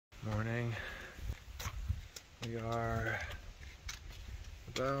Morning. We are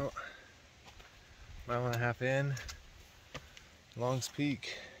about a mile and a half in. Longs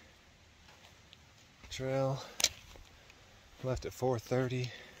Peak Trail. Left at 4:30.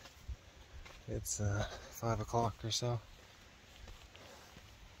 It's 5 o'clock or so.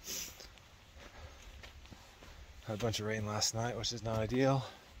 Had a bunch of rain last night, which is not ideal.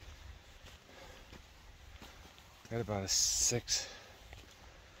 Got about a six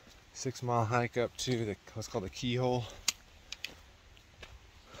mile hike up to what's called the keyhole.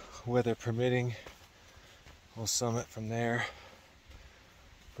 Weather permitting, we'll summit from there.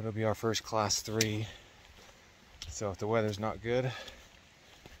 But it'll be our first class 3. So if the weather's not good,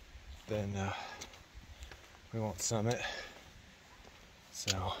 then we won't summit.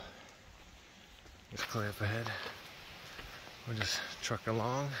 So it's clear up ahead. We'll just truck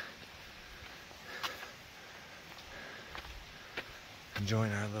along,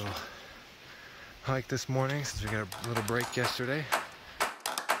 enjoying our little hike this morning since we got a little break yesterday.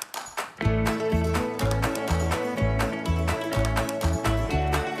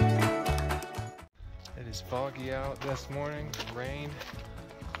 It is foggy out this morning, rain.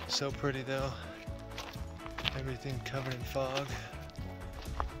 So pretty though. Everything covered in fog.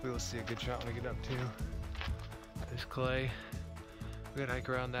 We will see a good shot when we get up to this clay. We're gonna hike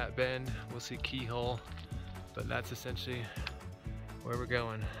around that bend. We'll see keyhole, but that's essentially where we're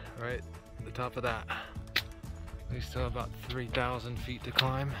going, right at the top of that. We still have about 3,000 feet to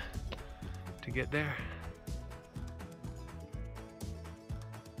climb to get there.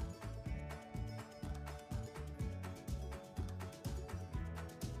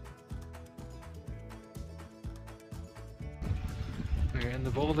 We're in the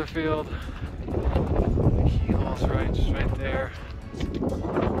boulder field. The keyhole's just right there. We'll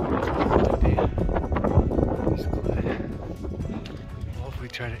hopefully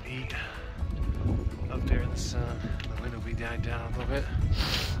try to eat up there in the sun. The wind will be dying down a little bit.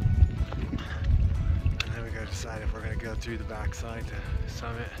 And then we gotta decide if we're gonna go through the backside to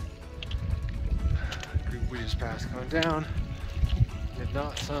summit. The group we just passed going down did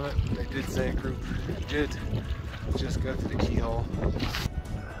not summit, but they did say a group did just go through the keyhole.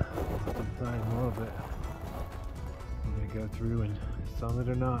 Decide a little bit. We're gonna go through and summit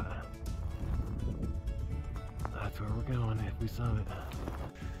or not. That's where we're going if we summit.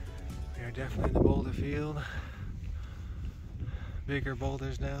 We are definitely in the boulder field. Bigger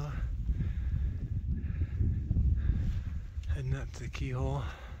boulders now. Heading up to the keyhole.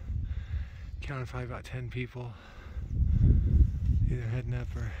 Counted probably about 10 people. Either heading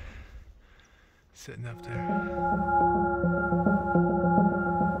up or sitting up there.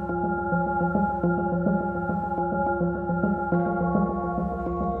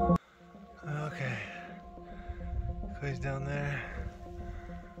 Okay, clay's down there.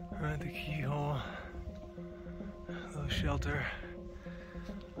 We're at the keyhole. Little shelter.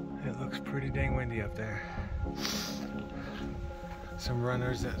 It looks pretty dang windy up there. Some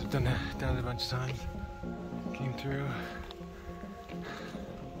runners that have done it a bunch of times came through.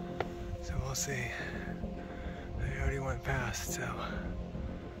 So we'll see. They already went past, so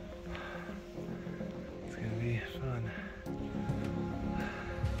it's gonna be fun.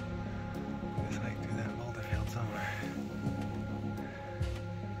 Just hike through that boulder field somewhere.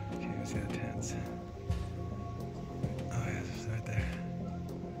 Can't even see the tents. Oh yeah, it's right there.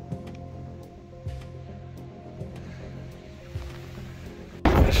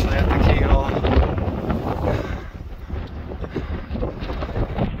 Officially at the keyhole.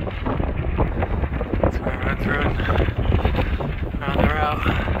 Around the route.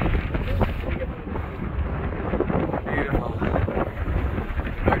 Beautiful.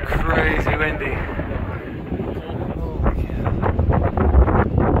 But crazy windy. Holy cow.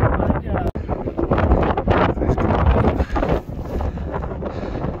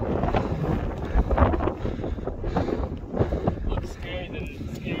 Looks scarier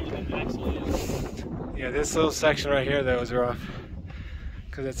than it actually is. Yeah, this little section right here though is rough.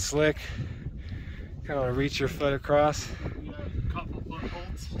 Because it's slick. Kind of want to reach your foot across. We got a couple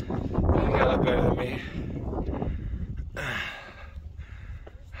footholds. You got a lot better than me.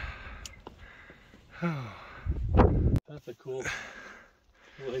 That's a cool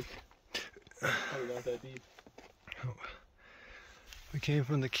lake. Probably not that deep. We came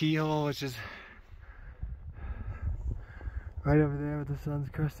from the keyhole, which is right over there where the sun's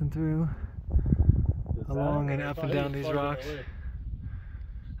cresting through. Along and up and down these rocks.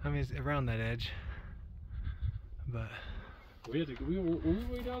 I mean, it's around that edge. But were we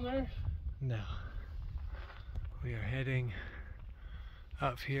way down there? No. We are heading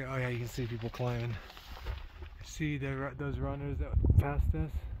up here. Oh yeah, you can see people climbing. See those runners that passed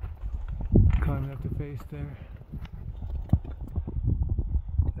us? Climbing up the face there.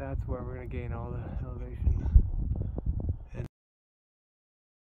 That's where we're gonna gain all the elevation. And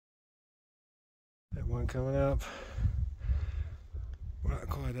that one coming up. We're not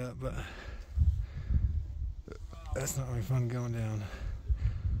quite up, but that's not really fun going down.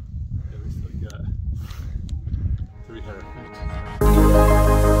 Yeah, we still got 300 feet.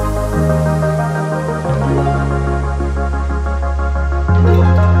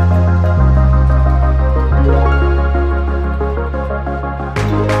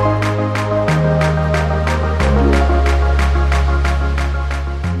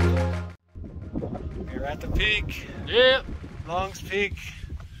 We're at the peak. Yep. Long's Peak.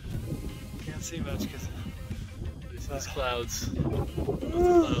 Can't see much because Those clouds. Those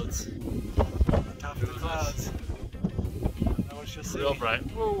clouds. on top of the clouds. I don't know what you'll see. Real bright.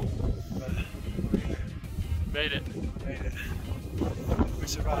 Whoa. But we Made it. made it. We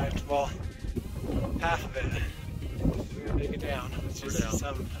survived. Well, half of it. We're gonna make it down, which is down.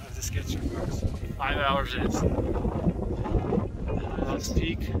 some of the sketchier parts. 5 hours in. Long's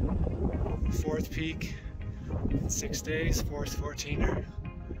Peak, fourth peak in 6 days, fourth 14er.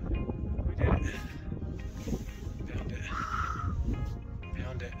 We did it. Found it.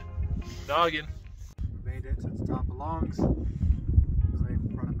 Found it. Noggin. Made it to the top of Longs. Clay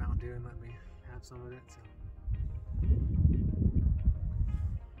brought a Mountain Dew and let me have some of it. So.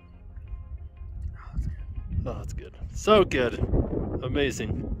 Oh, that's good. Oh, that's good. So good.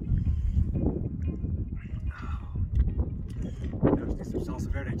 Amazing. Gotta do some salsa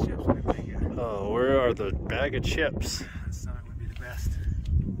verde chips when we make it. Oh, where are the bag of chips? That summit would be the best.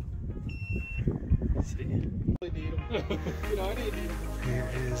 See? You know, I didn't need Here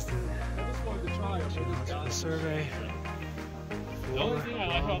is the I just wanted to try it. geological survey. The only thing I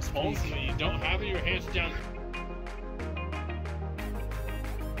like about pulse is that you don't have it in your hands down.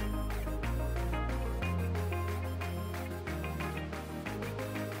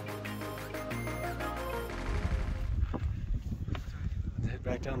 Head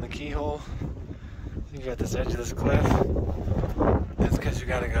back down the keyhole. You got this edge of this cliff. That's because you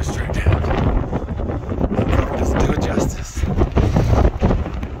gotta go straight down. That probably doesn't do it justice.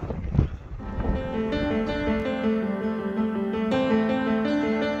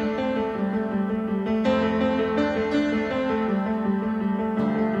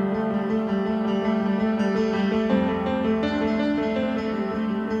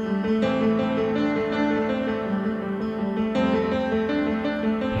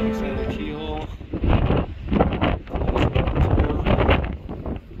 Outside the keyhole.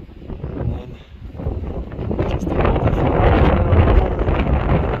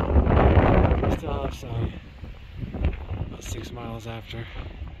 Still outside. About 6 miles after.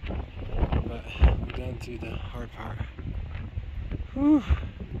 But we're done through the hard part. Whew.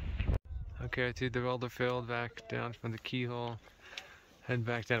 Okay, through the boulder field, back down from the keyhole. Heading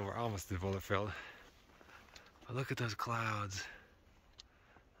back down. We're almost to the boulder field. But look at those clouds.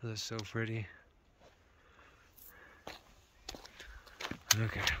 Those are so pretty.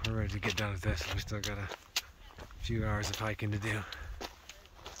 Okay, we're ready to get done with this. We still got a few hours of hiking to do.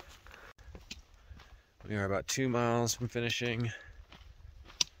 We are about 2 miles from finishing.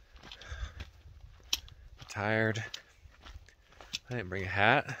 Tired. I didn't bring a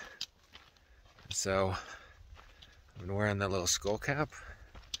hat, so I've been wearing that little skull cap,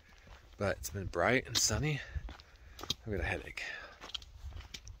 but it's been bright and sunny. I've got a headache.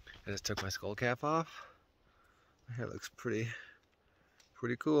 I just took my skull cap off. My hair looks pretty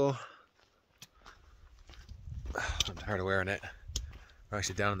cool. I'm tired of wearing it. We're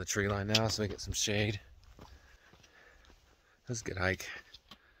actually down in the tree line now, so we get some shade. It was a good hike.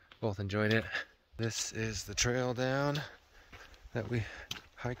 Both enjoyed it. This is the trail down that we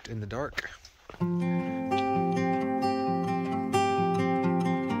hiked in the dark.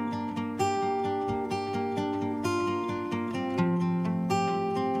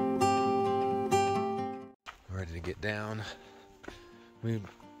 Ready to get down.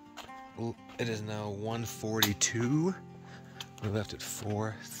 It is now 1:42. We left at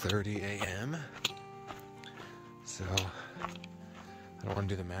 4:30 a.m. So I don't want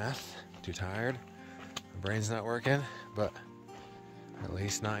to do the math. I'm too tired. My brain's not working, but at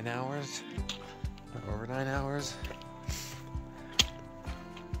least 9 hours. Over 9 hours.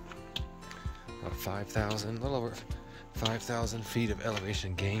 About 5,000, a little over 5,000 feet of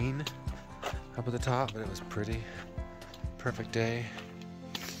elevation gain up at the top, but it was pretty perfect day.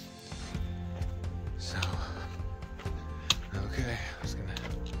 So, okay, I was gonna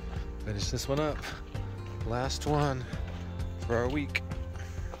finish this one up. Last one for our week.